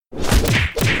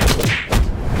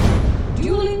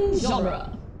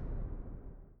genre.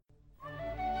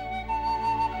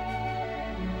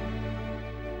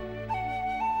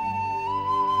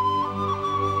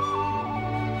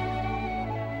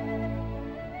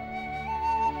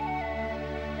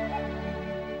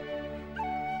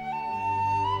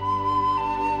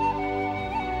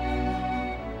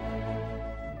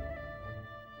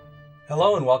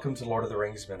 Hello and welcome to Lord of the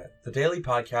Rings Minute, the daily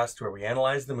podcast where we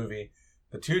analyze the movie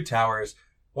The Two Towers,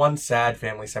 one sad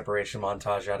family separation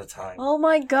montage at a time. Oh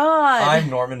my god! I'm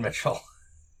Norman Mitchell.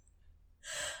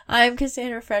 I'm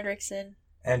Cassandra Fredrickson.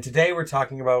 And today we're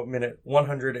talking about minute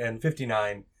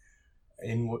 159,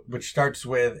 which starts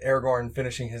with Aragorn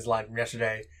finishing his line from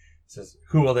yesterday. It says,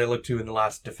 "Who will they look to in the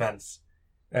last defense?"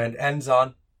 And ends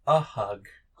on a hug.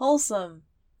 Wholesome.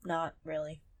 Not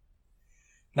really.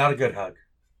 Not a good hug.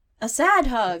 A sad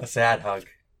hug. A sad hug.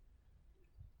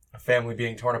 A family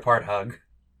being torn apart hug.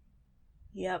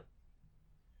 Yep.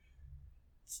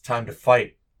 It's time to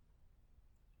fight.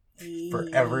 For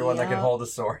everyone that can hold a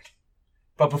sword.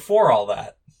 But before all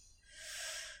that...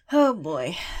 Oh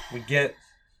boy. We get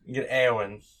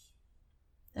Éowyn.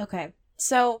 Okay.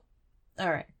 So,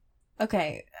 alright.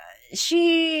 Okay.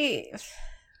 She...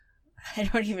 I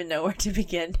don't even know where to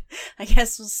begin. I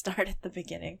guess we'll start at the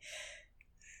beginning.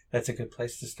 That's a good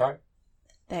place to start.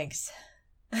 Thanks.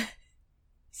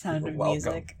 Sound You're of welcome.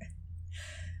 music.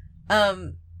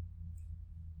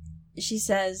 She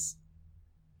says,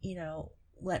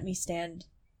 let me stand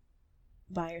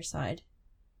by your side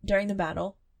during the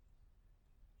battle.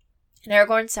 And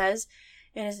Aragorn says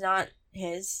it is not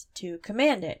his to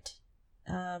command it.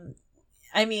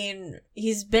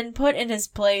 He's been put in his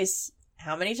place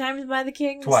how many times by the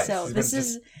king? Twice. So this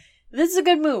is a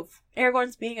good move.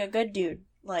 Aragorn's being a good dude.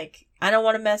 I don't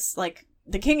want to mess,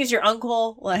 the king is your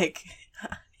uncle,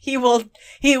 he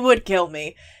would kill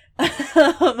me.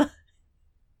 And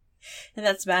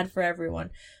that's bad for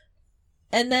everyone.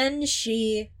 And then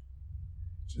Yeah,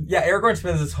 Aragorn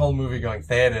spends this whole movie going,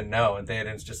 Theoden, no, and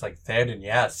Theoden's just like, Theoden,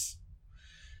 yes.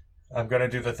 I'm gonna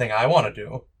do the thing I want to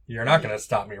do. You're not gonna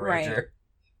stop me, Ranger.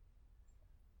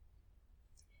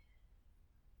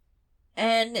 Right.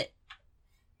 And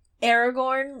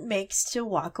Aragorn makes to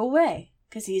walk away.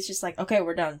 Because he's just like, okay,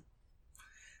 we're done.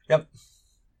 Yep.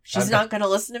 She's not going to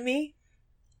listen to me.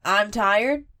 I'm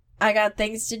tired. I got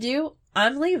things to do.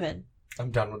 I'm leaving.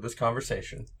 I'm done with this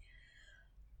conversation.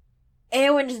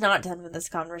 Éowyn is not done with this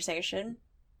conversation.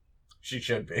 She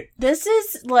should be. This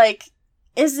is,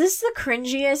 is this the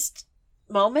cringiest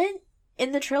moment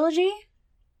in the trilogy?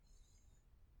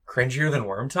 Cringier than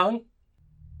Wormtongue?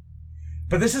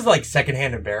 But this is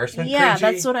secondhand embarrassment Yeah, cringy.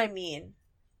 that's what I mean.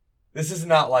 This is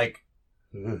not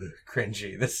ugh,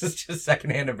 cringy. This is just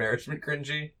secondhand embarrassment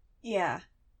cringy. Yeah.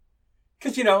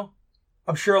 Because,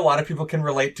 I'm sure a lot of people can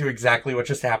relate to exactly what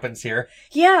just happens here.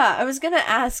 Yeah, I was gonna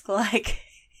ask, are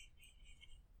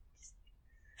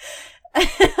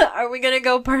we gonna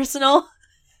go personal?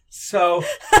 So,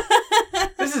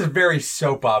 this is very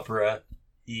soap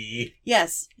opera-y.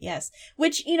 Yes.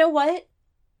 Which, you know what?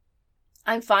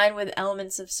 I'm fine with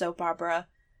elements of soap opera.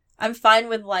 I'm fine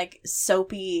with,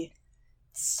 soapy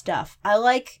stuff. I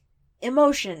like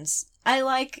emotions. I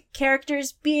like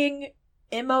characters being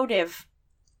emotive.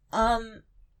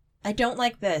 I don't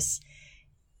like this.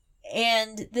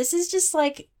 And this is just,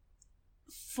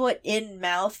 foot in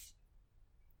mouth.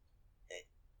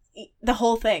 The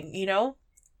whole thing,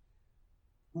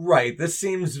 Right. This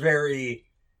seems very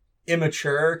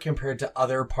immature compared to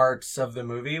other parts of the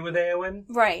movie with Éowyn.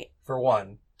 Right. For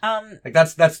one.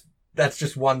 That's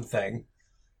just one thing.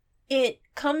 It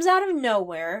comes out of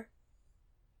nowhere.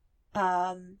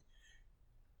 I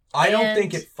don't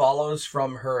think it follows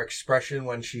from her expression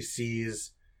when she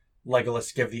sees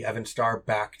Legolas give the Evenstar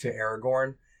back to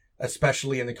Aragorn,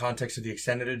 especially in the context of the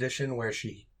extended edition where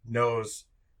she knows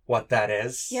what that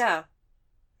is. Yeah.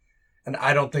 And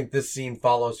I don't think this scene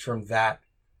follows from that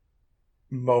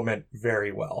moment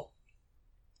very well.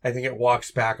 I think it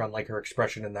walks back on her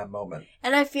expression in that moment.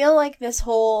 And I feel like this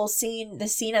whole scene, the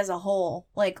scene as a whole,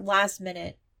 last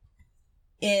minute,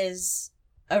 is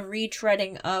a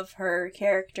retreading of her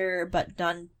character, but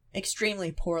done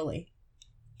extremely poorly.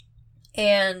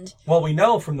 And... Well, we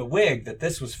know from the wig that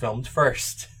this was filmed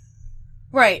first.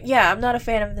 Right, yeah, I'm not a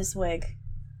fan of this wig.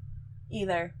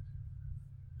 Either.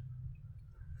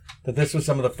 That this was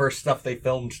some of the first stuff they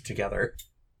filmed together.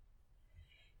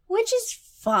 Which is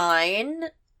fine.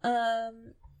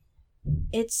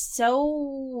 It's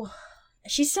so...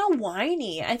 She's so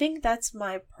whiny. I think that's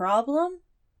my problem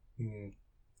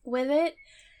with it.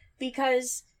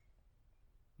 Because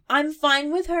I'm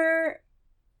fine with her,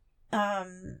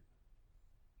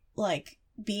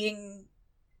 being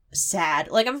sad.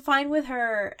 Like, I'm fine with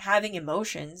her having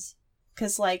emotions.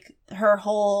 Because, like, her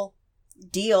whole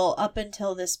deal up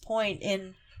until this point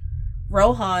in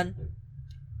Rohan,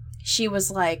 she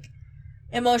was, like,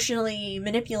 emotionally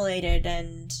manipulated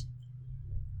and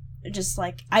just,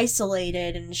 like,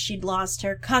 isolated, and she'd lost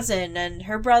her cousin and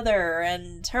her brother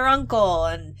and her uncle,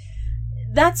 and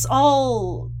that's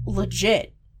all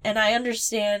legit. And I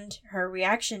understand her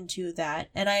reaction to that,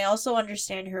 and I also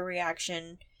understand her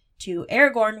reaction to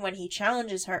Aragorn when he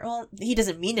challenges her. Well, he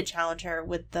doesn't mean to challenge her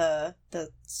with the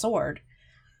sword.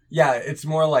 Yeah, it's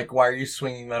more like, why are you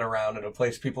swinging that around in a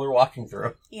place people are walking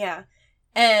through? Yeah.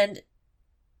 And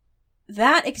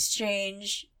that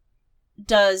exchange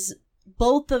does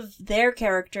both of their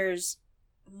characters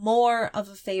more of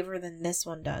a favor than this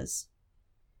one does.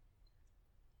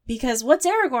 Because what's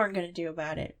Aragorn going to do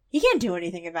about it? He can't do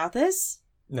anything about this.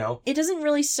 No. It doesn't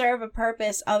really serve a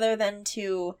purpose other than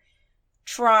to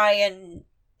try and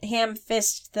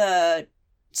ham-fist the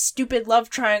stupid love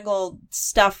triangle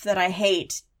stuff that I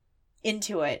hate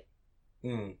into it.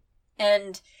 Mm.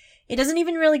 And it doesn't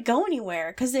even really go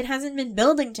anywhere, because it hasn't been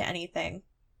building to anything.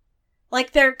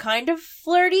 Like, they're kind of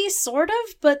flirty, sort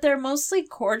of, but they're mostly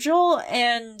cordial,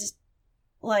 and,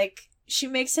 like, she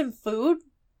makes him food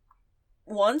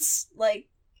once, like,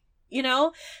 you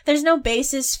know? There's no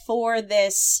basis for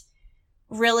this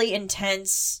really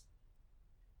intense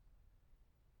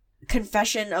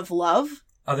confession of love.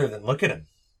 Other than look at him.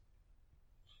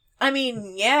 I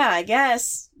mean, yeah, I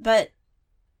guess, but...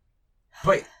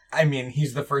 But, I mean,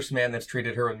 he's the first man that's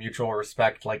treated her with mutual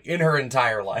respect, like, in her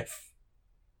entire life.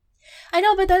 I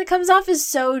know, but that comes off as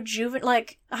so juvenile,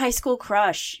 like, high school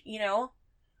crush, you know?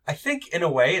 I think, in a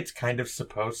way, it's kind of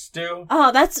supposed to.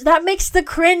 Oh, that makes the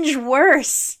cringe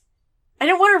worse. I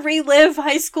don't want to relive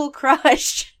high school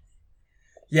crush.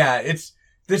 Yeah,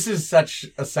 this is such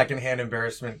a secondhand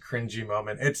embarrassment, cringy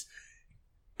moment.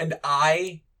 And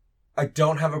I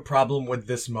don't have a problem with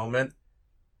this moment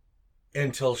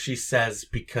until she says,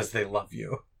 because they love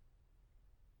you.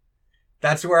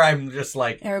 That's where I'm just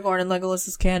like... Aragorn and Legolas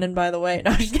is canon, by the way.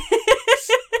 No,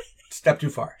 step too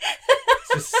far.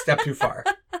 It's just step too far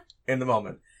in the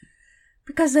moment.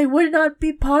 Because they would not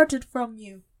be parted from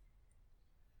you.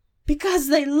 Because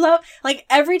they love... Like,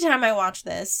 every time I watch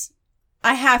this,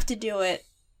 I have to do it,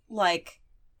 like,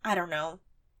 I don't know.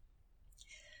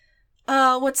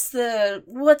 What's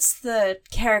the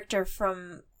character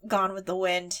from Gone with the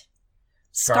Wind?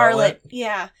 Scarlet.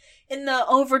 Yeah. In the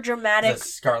overdramatic... The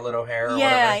Scarlet O'Hare or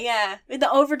yeah, whatever. Yeah. In the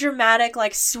overdramatic,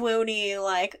 like, swoony,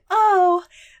 like, oh...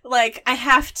 Like, I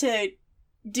have to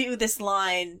do this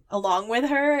line along with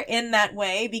her in that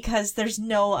way because there's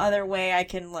no other way I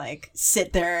can, like,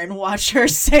 sit there and watch her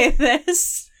say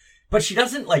this. But she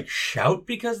doesn't, like, shout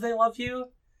because they love you.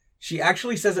 She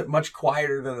actually says it much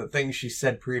quieter than the things she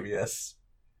said previous.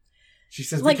 She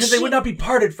says, like, because they would not be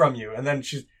parted from you. And then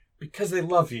she's, because they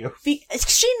love you.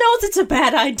 She knows it's a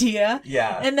bad idea.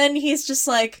 Yeah. And then he's just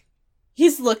like,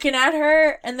 he's looking at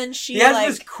her, and then she, he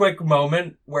has this quick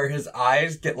moment where his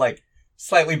eyes get, like,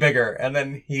 slightly bigger, and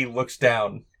then he looks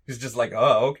down. He's just like,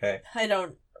 oh, okay. I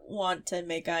don't want to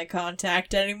make eye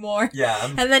contact anymore.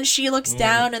 Yeah. And then she looks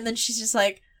down, and then she's just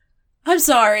like, I'm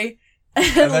sorry.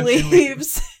 And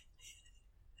leaves.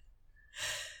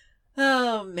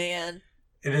 Oh, man.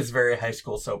 It is very high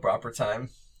school soap opera time.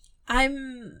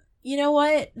 You know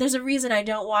what? There's a reason I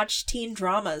don't watch teen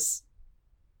dramas.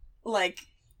 Like,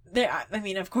 I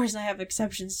mean, of course I have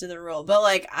exceptions to the rule, but,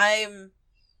 like, I'm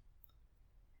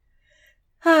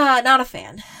not a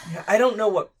fan. I don't know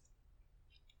what...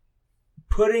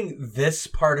 Putting this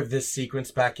part of this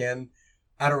sequence back in,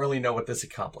 I don't really know what this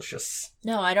accomplishes.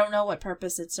 No, I don't know what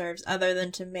purpose it serves other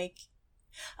than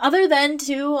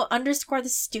to underscore the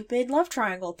stupid love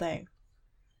triangle thing.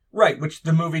 Right, which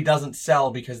the movie doesn't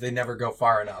sell because they never go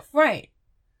far enough. Right.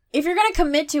 If you're gonna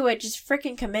commit to it, just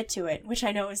freaking commit to it, which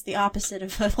I know is the opposite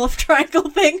of a love triangle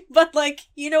thing, but, like,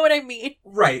 you know what I mean.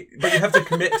 Right, but you have to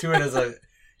commit to it as a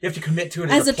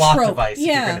plot trope. device if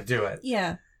you're gonna do it.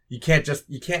 Yeah. You can't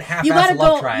half-ass a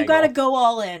love triangle. You gotta go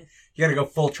all in. You gotta go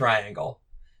full triangle.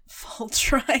 Full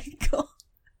triangle.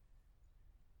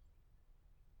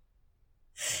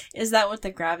 Is that what the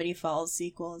Gravity Falls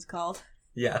sequel is called?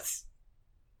 Yes.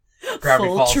 Gravity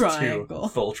full Falls triangle. 2.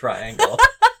 Full triangle.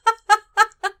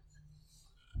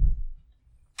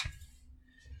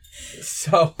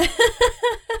 So,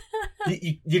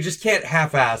 you just can't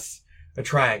half-ass a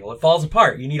triangle. It falls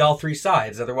apart. You need all three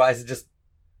sides. Otherwise, it just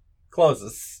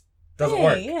closes. Doesn't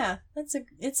work. Yeah.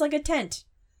 It's like a tent.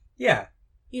 Yeah.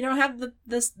 You don't have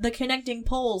the connecting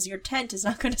poles. Your tent is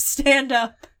not going to stand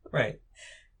up. Right.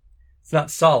 It's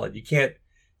not solid.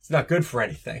 It's not good for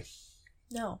anything.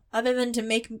 No. Other than to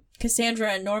make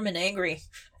Cassandra and Norman angry.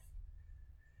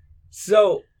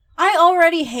 So... I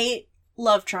already hate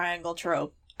love triangle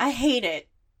trope. I hate it.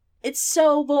 It's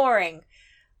so boring.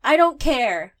 I don't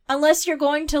care. Unless you're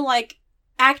going to, like,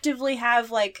 actively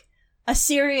have, like, a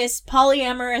serious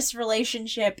polyamorous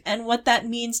relationship and what that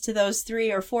means to those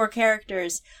 3 or 4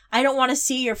 characters. I don't want to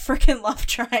see your frickin' love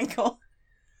triangle.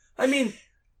 I mean,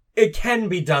 it can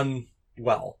be done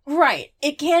well. Right.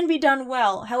 It can be done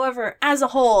well. However, as a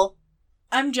whole,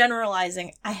 I'm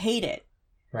generalizing. I hate it.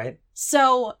 Right?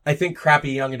 So... I think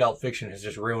crappy young adult fiction has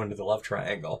just ruined the love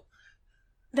triangle.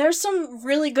 There's some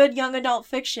really good young adult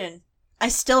fiction. I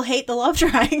still hate the love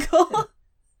triangle.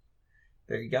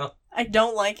 There you go. I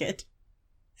don't like it.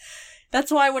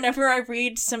 That's why whenever I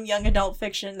read some young adult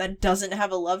fiction that doesn't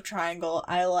have a love triangle,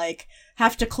 I, like,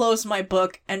 have to close my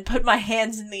book and put my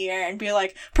hands in the air and be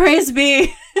like, praise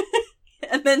be!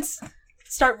 And then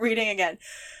start reading again.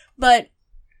 But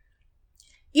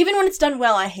even when it's done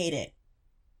well, I hate it.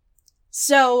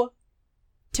 So,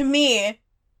 to me,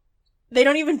 they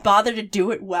don't even bother to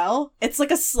do it well. It's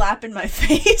like a slap in my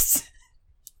face.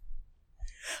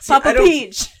 See, Papa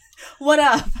Peach, what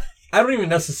up? I don't even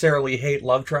necessarily hate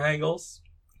love triangles.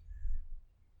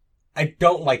 I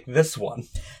don't like this one.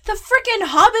 The frickin'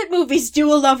 Hobbit movies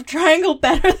do a love triangle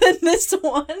better than this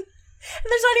one. And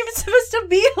there's not even supposed to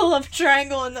be a love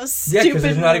triangle in those stupid movies. Yeah, because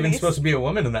there's not even supposed to be a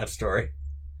woman in that story.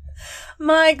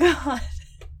 My god.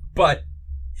 But...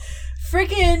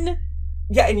 frickin'...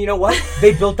 Yeah, and you know what?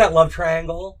 They built that love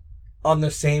triangle on the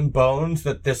same bones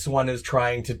that this one is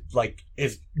trying to, like,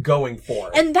 is going for.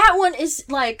 And that one is,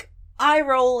 like...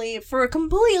 eye-rolly for a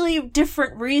completely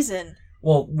different reason.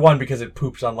 Well, one, because it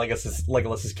poops on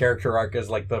Legolas's character arc as,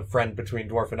 like, the friend between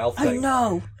dwarf and elf thing. I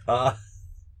know.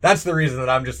 That's the reason that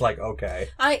I'm just like, okay.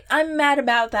 I'm mad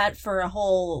about that for a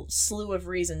whole slew of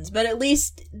reasons, but at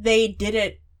least they did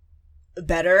it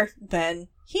better than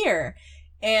here.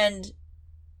 And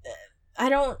I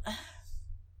don't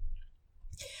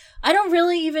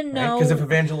really even know... Because if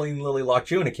Evangeline Lilly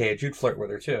locked you in a cage, you'd flirt with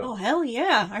her, too. Oh, hell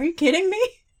yeah. Are you kidding me?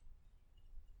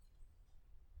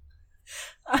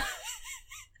 I'm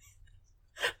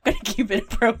gonna keep it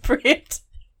appropriate.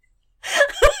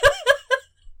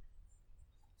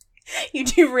 You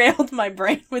derailed my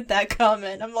brain with that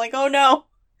comment. I'm like, oh no.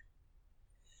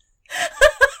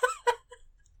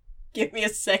 Give me a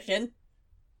second.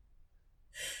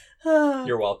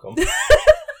 You're welcome.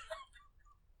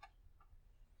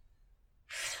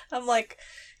 I'm like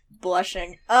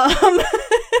blushing. Oh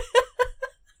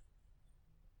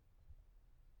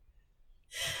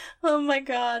my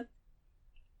god.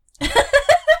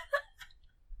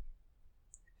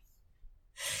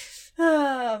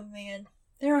 Oh man.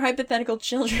 There are hypothetical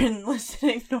children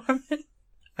listening, Norman.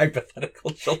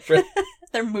 Hypothetical children?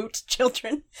 They're moot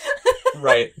children.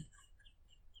 Right.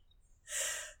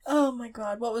 Oh my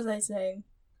god, what was I saying?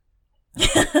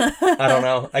 I don't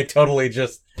know.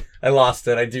 I lost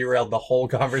it. I derailed the whole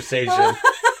conversation.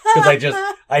 Because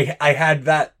I had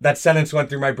that sentence went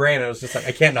through my brain and I was just like,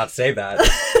 I can't not say that.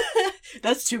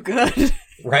 That's too good.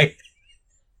 Right?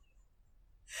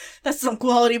 That's some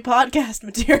quality podcast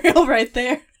material right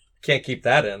there. Can't keep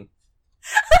that in.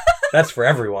 That's for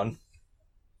everyone.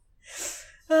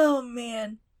 Oh,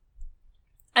 man.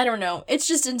 I don't know. It's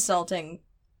just insulting.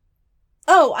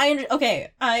 Oh, I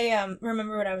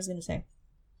remember what I was going to say.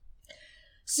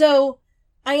 So,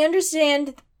 I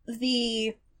understand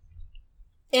the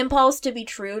impulse to be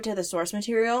true to the source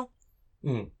material.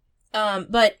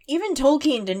 But even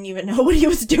Tolkien didn't even know what he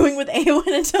was doing with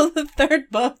Éowyn until the 3rd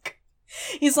book.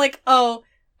 He's like, oh,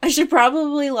 I should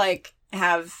probably, like,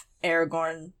 have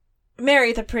Aragorn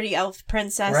marry the pretty elf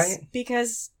princess. Right.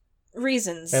 Because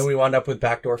reasons. And we wound up with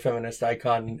backdoor feminist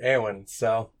icon Éowyn,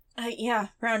 so... yeah,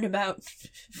 roundabout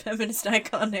feminist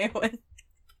icon Éowyn.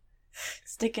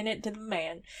 Sticking it to the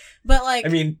man. But, like... I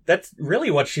mean, that's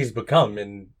really what she's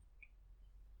become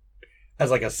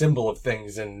as, like, a symbol of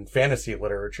things in fantasy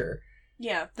literature.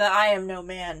 Yeah, the I am no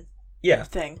man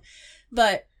thing.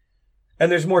 But... And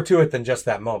there's more to it than just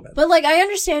that moment. But, like, I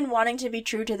understand wanting to be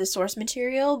true to the source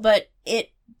material, but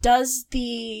it does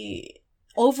the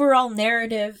overall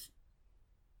narrative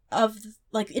of...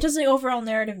 Like, it does the overall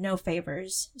narrative no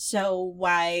favors. So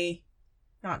why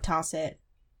not toss it?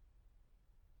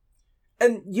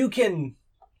 And you can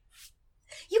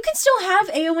still have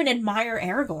Éowyn admire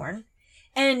Aragorn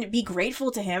and be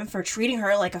grateful to him for treating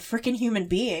her like a freaking human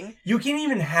being. You can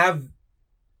even have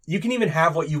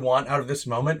what you want out of this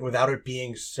moment without it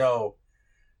being so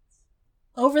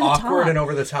over the awkward top. And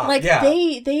over the top. Like, yeah.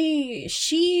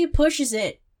 she pushes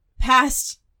it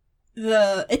past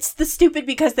it's the stupid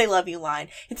because they love you line.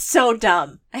 It's so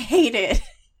dumb. I hate it.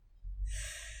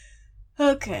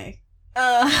 Okay.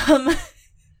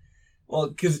 Well,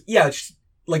 because, yeah,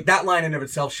 like, that line in of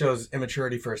itself shows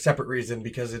immaturity for a separate reason,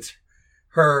 because it's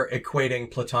her equating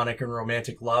platonic and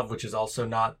romantic love, which is also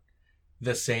not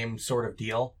the same sort of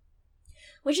deal.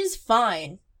 Which is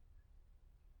fine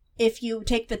if you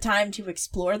take the time to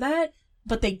explore that,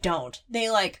 but they don't. They,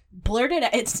 like, blurt it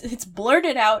out. It's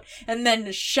blurted out and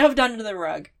then shoved under the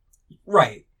rug.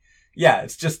 Right. Yeah,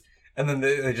 it's just... And then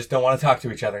they just don't want to talk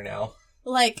to each other now.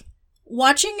 Like,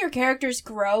 watching your characters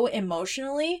grow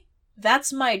emotionally,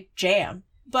 that's my jam.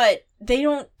 But they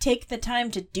don't take the time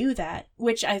to do that,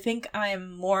 which I think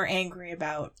I'm more angry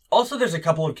about. Also, there's a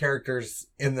couple of characters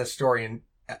in this story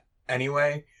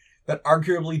anyway that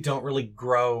arguably don't really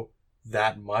grow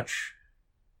that much.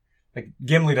 Like,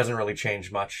 Gimli doesn't really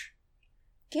change much.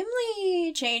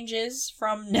 Gimli changes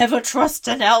from never trust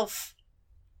an elf.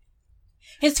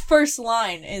 His first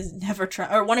line is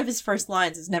one of his first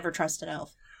lines is never trust an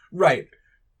elf. Right.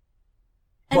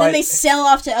 And then they sail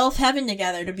off to elf heaven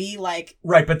together to be like...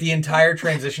 Right, but the entire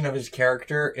transition of his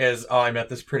character is, oh, I met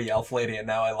this pretty elf lady and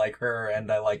now I like her and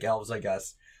I like elves, I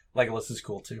guess. Legolas is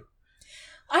cool too.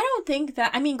 I don't think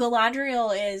that... I mean,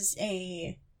 Galadriel is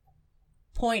a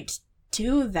point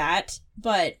to that,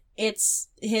 but it's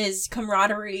his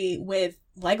camaraderie with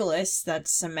Legolas that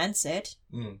cements it.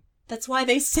 Mm. That's why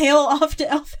they sail off to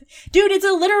elf... Dude, it's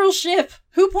a literal ship!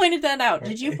 Who pointed that out?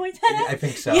 Did you point that out? I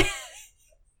think so. Yeah.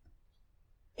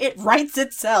 It writes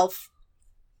itself.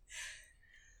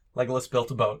 Legolas built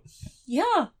a boat.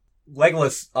 Yeah.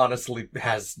 Legolas, honestly,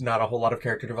 has not a whole lot of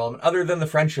character development other than the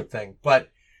friendship thing, but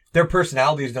their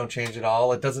personalities don't change at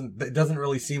all. It doesn't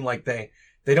really seem like they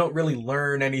don't really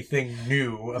learn anything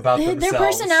new about themselves. Their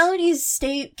personalities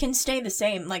can stay the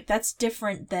same. Like, that's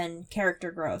different than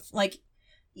character growth. Like,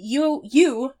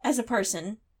 you as a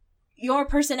person, your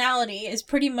personality is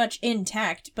pretty much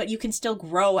intact, but you can still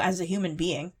grow as a human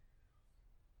being.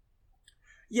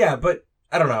 Yeah, but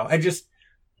I don't know.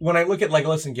 When I look at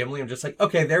Legolas and Gimli, I'm just like,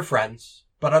 okay, they're friends.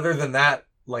 But other than that,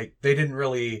 like, they didn't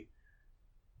really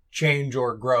change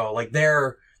or grow. Like,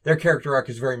 their character arc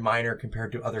is very minor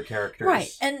compared to other characters.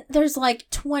 Right, and there's like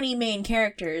 20 main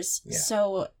characters, yeah.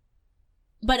 So...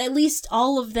 But at least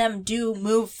all of them do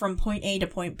move from point A to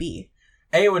point B.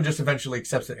 Eowyn just eventually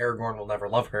accepts that Aragorn will never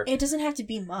love her. It doesn't have to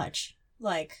be much.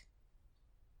 Like...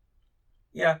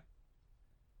 Yeah.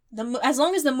 As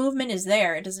long as the movement is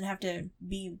there, it doesn't have to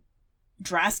be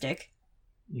drastic.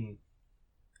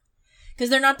 Because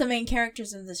they're not the main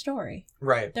characters of the story.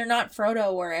 Right. They're not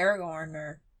Frodo or Aragorn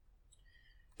or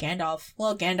Gandalf.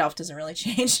 Well, Gandalf doesn't really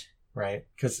change. Right.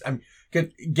 Because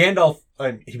Gandalf,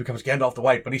 he becomes Gandalf the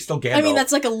White, but he's still Gandalf. I mean,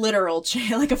 that's like a literal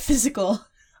change, like a physical.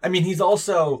 I mean, he's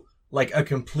also like a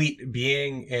complete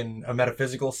being in a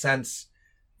metaphysical sense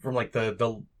from like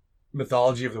the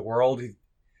mythology of the world.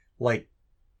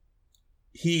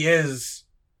 He is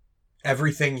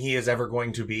everything he is ever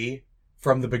going to be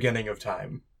from the beginning of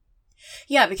time.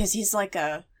 Yeah, because he's like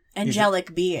a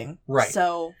angelic being. Right.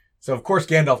 So of course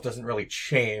Gandalf doesn't really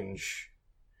change.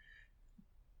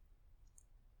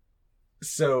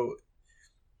 So,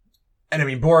 and I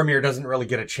mean, Boromir doesn't really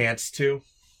get a chance to.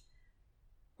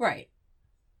 Right.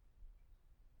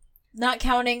 Not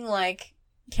counting, like,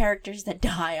 characters that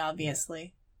die,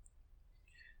 obviously.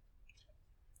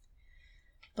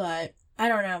 But... I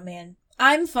don't know, man.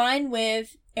 I'm fine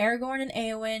with Aragorn and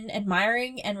Eowyn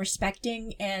admiring and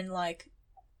respecting and, like,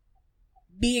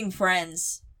 being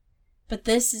friends. But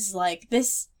this is, like,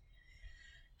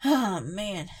 oh,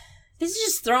 man. This is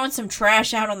just throwing some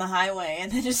trash out on the highway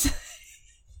and then just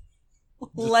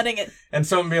letting it... And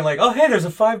someone being like, oh, hey, there's a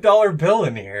 $5 bill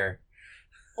in here.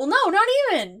 Well, no, not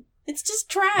even. It's just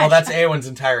trash. Well, that's Eowyn's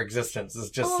entire existence. It's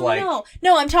just No,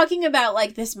 I'm talking about,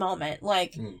 like, this moment.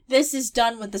 Like, this is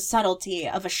done with the subtlety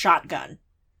of a shotgun.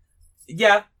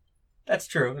 Yeah, that's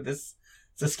true. It's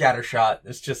a scatter shot.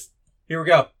 It's just, here we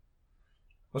go.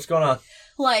 What's going on?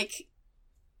 Like,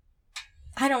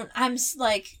 I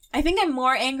think I'm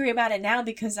more angry about it now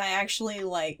because I actually,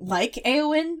 like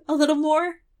Eowyn a little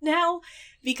more now.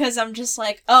 Because I'm just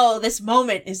like, oh, this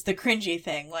moment is the cringy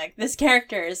thing. Like, this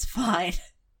character is fine.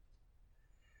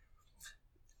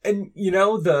 And, you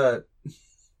know, the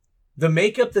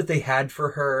makeup that they had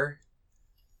for her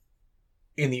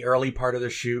in the early part of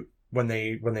the shoot when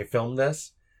they filmed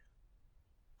this,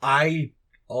 I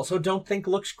also don't think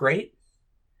looks great.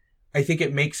 I think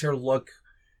it makes her look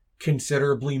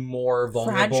considerably more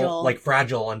vulnerable,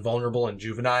 fragile and vulnerable and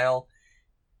juvenile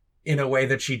in a way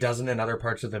that she doesn't in other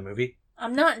parts of the movie.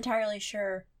 I'm not entirely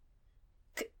sure.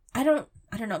 I don't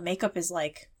know. Makeup is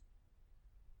like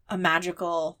a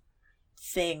magical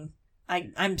thing.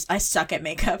 I suck at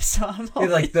makeup, so I'm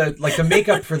always... the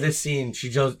makeup for this scene. She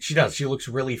does. She looks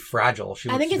really fragile.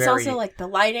 I think it's also like the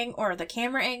lighting or the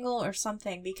camera angle or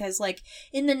something, because like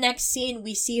in the next scene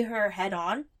we see her head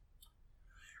on.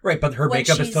 Right, but her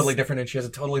makeup is totally different, and she has a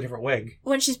totally different wig.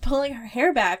 When she's pulling her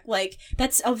hair back, like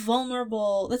that's still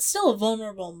a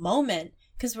vulnerable moment,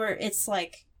 because it's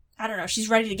like, I don't know, she's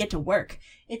ready to get to work.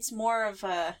 It's more of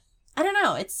a, I don't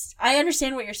know. I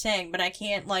understand what you're saying, but I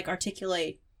can't like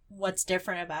articulate what's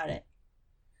different about it.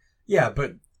 Yeah,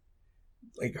 but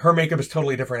like her makeup is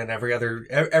totally different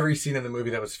in every scene in the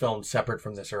movie that was filmed separate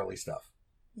from this early stuff.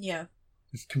 Yeah.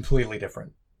 It's completely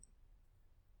different.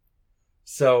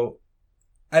 So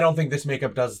I don't think this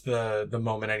makeup does the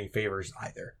moment any favors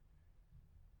either.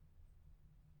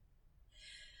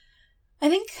 I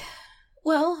think,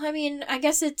 well, I mean, I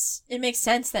guess it makes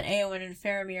sense that Éowyn and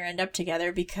Faramir end up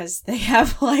together, because they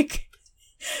have like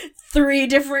 3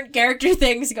 different character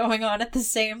things going on at the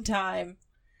same time.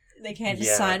 They can't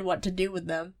decide what to do with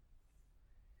them.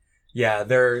 Yeah,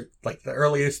 they're like the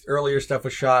earlier stuff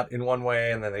was shot in one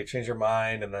way, and then they changed their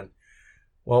mind, and then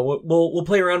we'll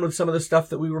play around with some of the stuff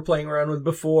that we were playing around with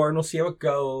before, and we'll see how it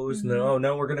goes. Mm-hmm.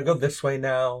 No, we're gonna go this way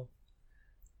now.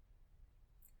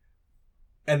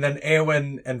 And then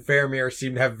Éowyn and Faramir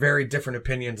seem to have very different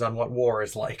opinions on what war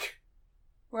is like.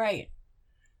 Right.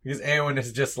 Because Éowyn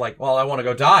is just like, well, I want to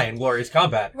go die in glorious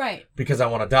combat. Right. Because I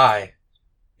want to die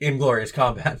in glorious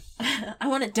combat. I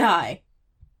want to die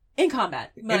in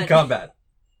combat. In combat.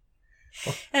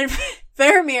 And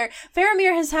Faramir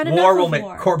has had enough war of will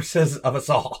make corpses of us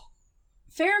all.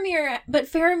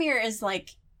 Faramir is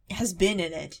like, has been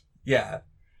in it. Yeah.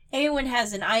 Éowyn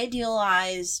has an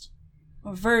idealized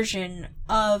version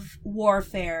of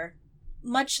warfare,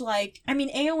 much like, I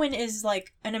mean, Éowyn is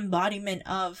like an embodiment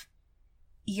of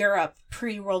Europe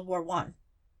pre-World War I.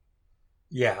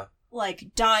 Yeah.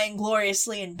 Like, dying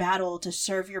gloriously in battle to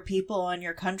serve your people and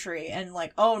your country, and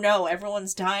like, oh no,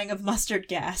 everyone's dying of mustard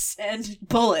gas and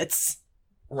bullets.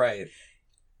 Right.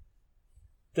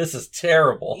 This is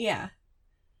terrible. Yeah.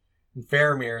 And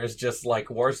Faramir is just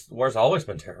like, war's always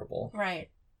been terrible.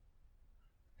 Right.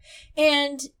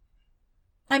 And,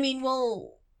 I mean,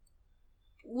 we'll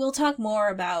talk more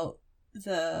about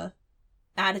the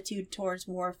attitude towards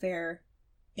warfare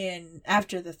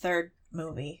after the third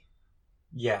movie.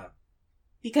 Yeah.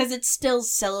 Because it's still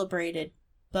celebrated,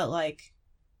 but like,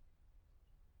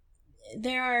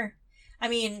 I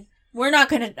mean, we're not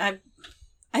gonna,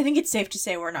 I think it's safe to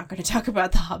say we're not gonna talk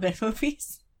about the Hobbit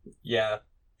movies. Yeah.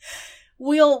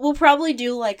 We'll probably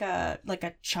do like a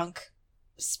chunk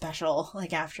special,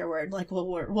 like afterward, like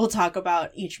we'll talk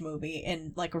about each movie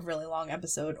in like a really long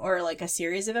episode, or like a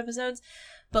series of episodes,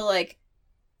 but like,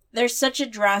 there's such a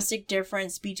drastic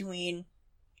difference between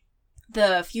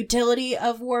the futility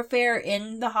of warfare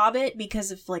in The Hobbit because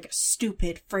of like a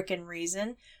stupid freaking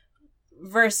reason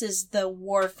versus the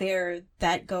warfare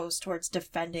that goes towards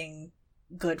defending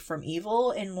good from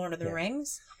evil in Lord of the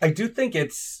Rings. I think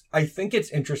it's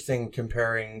interesting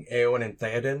comparing Éowyn and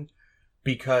Theoden,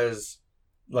 because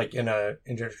like in a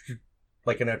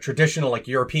traditional like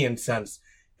European sense,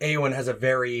 Éowyn has a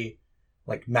very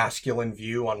like masculine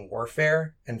view on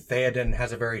warfare, and Theoden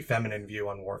has a very feminine view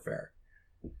on warfare.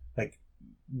 Like,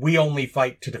 we only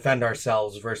fight to defend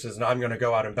ourselves versus, no, I'm going to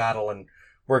go out in battle and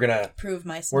we're going to prove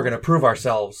myself. We're going to prove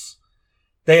ourselves.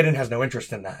 Theoden has no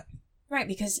interest in that. Right,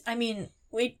 because I mean,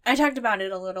 I talked about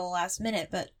it a little last minute,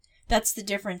 but that's the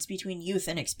difference between youth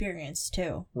and experience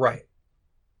too. Right.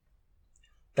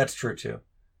 That's true too.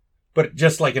 But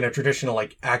just like in a traditional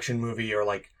like action movie or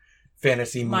like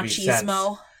fantasy movie sense,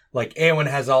 like Éowyn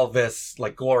has all this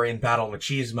like glory in battle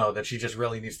machismo that she just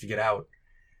really needs to get out.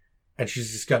 And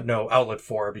she's just got no outlet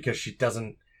for it because she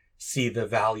doesn't see the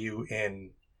value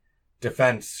in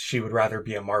defense. She would rather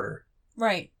be a martyr.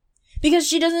 Right. Because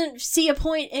she doesn't see a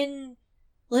point in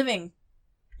living.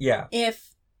 Yeah.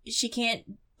 If she can't,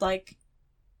 like,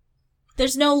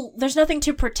 there's nothing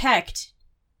to protect.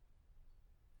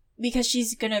 Because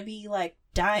she's gonna be like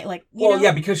dying, like, you know?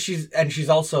 Yeah, because she's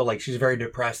also like, she's very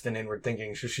depressed and inward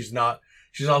thinking, so she's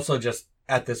also just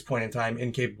at this point in time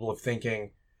incapable of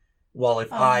thinking, well,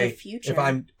 if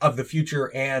I'm of the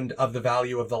future and of the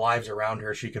value of the lives around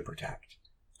her she could protect.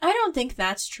 I don't think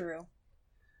that's true.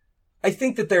 I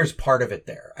think that there's part of it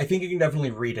there. I think you can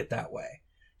definitely read it that way.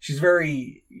 She's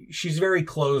very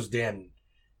closed in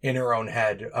her own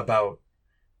head about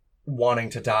wanting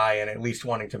to die and at least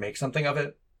wanting to make something of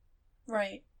it.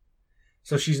 Right.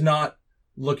 So she's not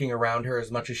looking around her as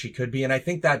much as she could be, and I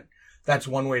think that's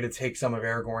one way to take some of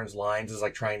Aragorn's lines, is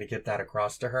like trying to get that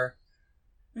across to her.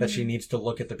 That she needs to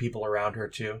look at the people around her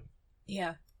too.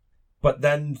 Yeah. But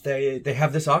then they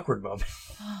have this awkward moment.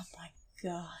 Oh my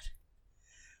god.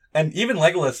 And even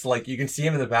Legolas, like, you can see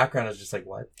him in the background, is just like,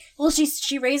 what? Well,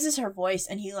 she raises her voice,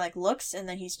 and he, like, looks, and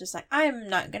then he's just like, I'm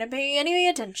not gonna pay any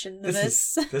attention to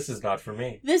this. This is not for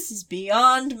me. This is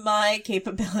beyond my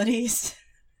capabilities.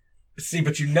 See,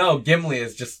 but you know Gimli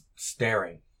is just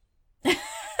staring.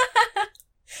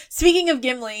 Speaking of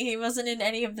Gimli, he wasn't in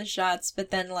any of the shots,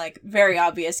 but then, like, very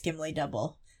obvious Gimli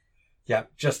double. Yeah,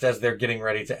 just as they're getting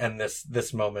ready to end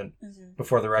this moment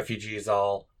before the refugees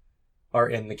all are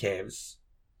in the caves.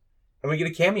 And we get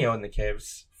a cameo in the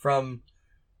caves from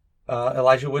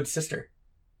Elijah Wood's sister.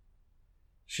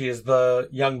 She is the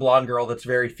young blonde girl that's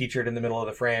very featured in the middle of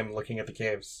the frame looking at the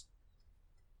caves.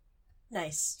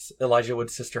 Nice. It's Elijah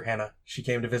Wood's sister, Hannah. She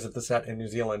came to visit the set in New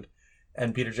Zealand.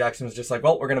 And Peter Jackson was just like,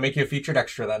 well, we're going to make you a featured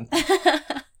extra then.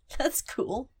 That's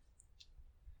cool.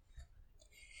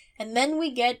 And then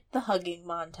we get the hugging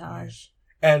montage.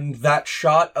 And that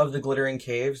shot of the glittering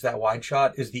caves, that wide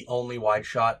shot, is the only wide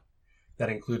shot that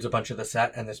includes a bunch of the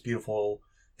set and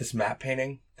this map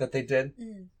painting that they did.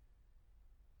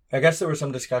 I guess there was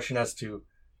some discussion as to,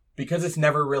 because it's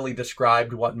never really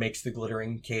described what makes the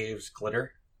glittering caves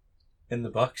glitter in the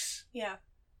books. Yeah.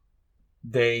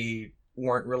 They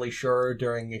weren't really sure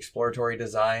during exploratory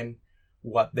design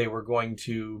what they were going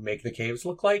to make the caves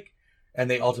look like. And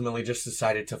they ultimately just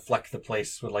decided to fleck the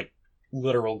place with, like,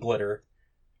 literal glitter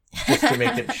just to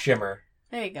make it shimmer.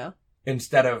 There you go.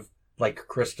 Instead of, like,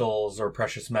 crystals or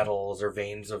precious metals or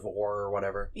veins of ore or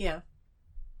whatever. Yeah.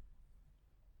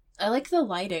 I like the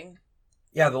lighting.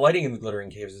 Yeah, the lighting in the glittering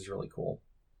caves is really cool.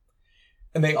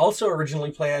 And they also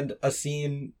originally planned a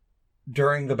scene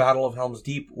during the Battle of Helm's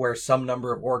Deep where some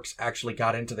number of orcs actually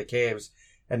got into the caves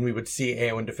and we would see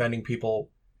Éowyn defending people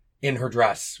in her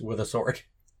dress with a sword.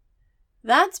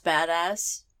 That's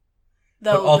badass.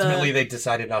 Though but ultimately they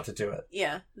decided not to do it.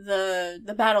 Yeah,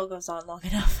 the battle goes on long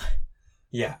enough.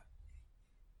 Yeah.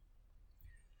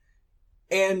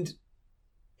 And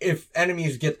if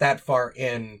enemies get that far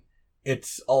in,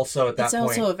 it's also at that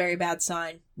point... It's also a very bad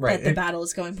sign that the battle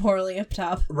is going poorly up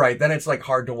top. Right, then it's like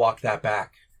hard to walk that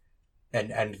back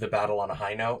and end the battle on a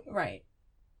high note. Right.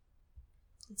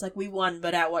 It's like, we won,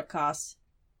 but at what cost?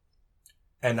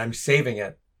 And I'm saving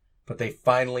it, but they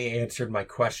finally answered my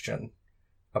question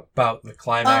about the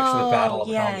climax of the Battle of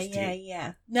Helm's Deep.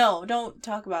 Yeah. No, don't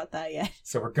talk about that yet.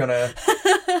 So we're gonna...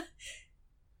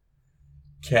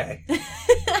 Okay.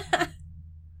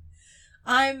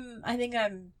 I think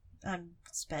I'm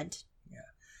spent. Yeah.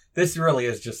 This really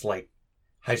is just like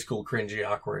high school cringy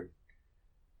awkward.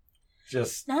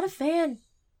 Just not a fan.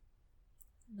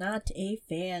 Not a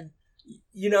fan.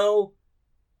 You know,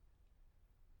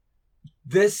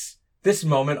 this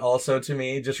moment also to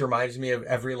me just reminds me of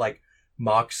every like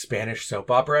mock Spanish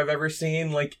soap opera I've ever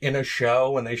seen, like in a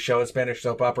show when they show a Spanish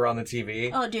soap opera on the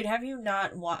TV. Oh, dude, have you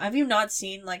not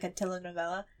seen like a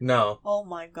telenovela? No. Oh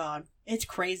my god, it's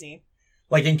crazy.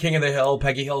 Like in King of the Hill,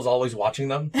 Peggy Hill's always watching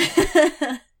them.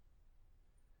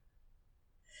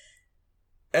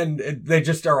 And they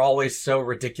just are always so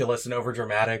ridiculous and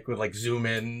overdramatic with like zoom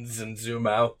ins and zoom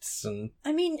outs and...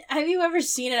 I mean, have you ever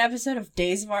seen an episode of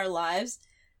Days of Our Lives?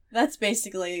 That's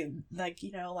basically like,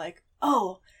 you know, like,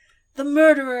 oh, the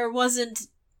murderer wasn't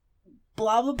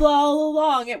blah blah blah all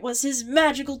along. It was his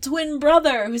magical twin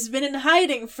brother who's been in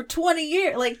hiding for 20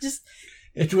 years. Like, just...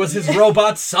 It was his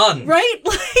robot son. Right?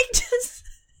 Like,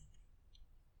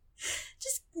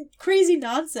 just crazy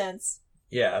nonsense.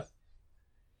 Yeah.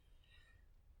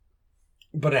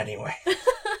 But anyway.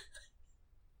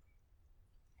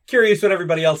 Curious what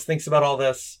everybody else thinks about all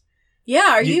this. Yeah,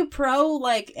 are you pro,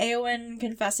 like, Éowyn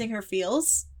confessing her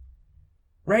feels?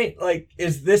 Right, like,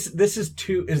 is this a step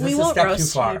too far? We won't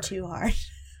roast you too hard.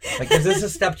 Like, is this a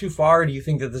step too far? Do you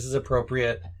think that this is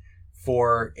appropriate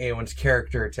for Éowyn's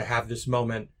character to have this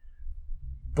moment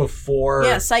before...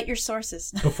 Yeah, cite your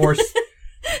sources. Before...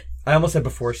 I almost said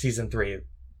before season 3,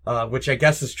 which I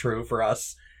guess is true for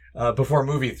us, before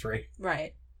movie 3.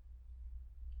 Right.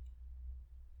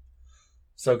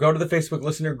 So go to the Facebook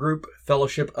listener group,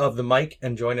 Fellowship of the Mic,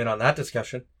 and join in on that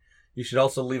discussion. You should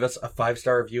also leave us a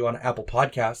 5-star review on Apple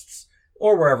Podcasts,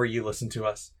 or wherever you listen to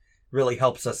us. Really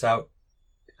helps us out,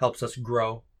 helps us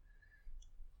grow.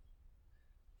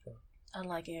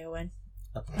 Unlike Éowyn.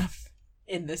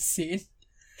 In this scene.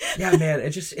 Yeah, man,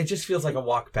 it just feels like a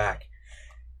walk back.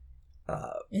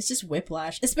 It's just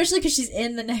whiplash, especially because she's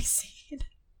in the next scene.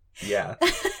 Yeah.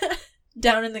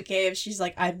 Down in the cave, she's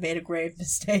like, I've made a grave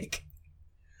mistake.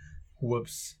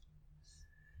 Whoops.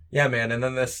 Yeah, man, and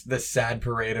then this sad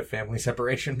parade of family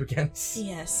separation begins.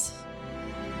 Yes.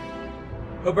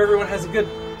 Hope everyone has a good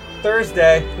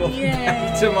Thursday. We'll be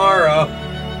back tomorrow.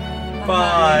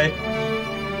 Bye.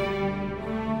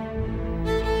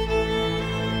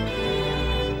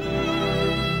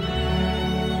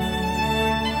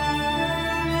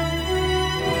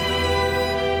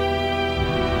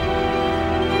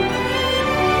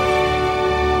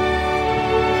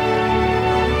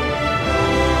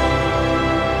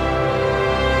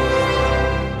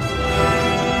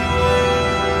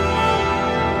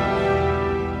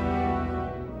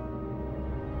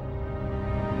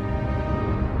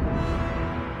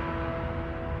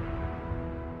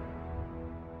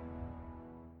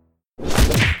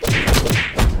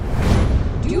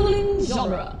 Dueling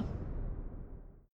genre.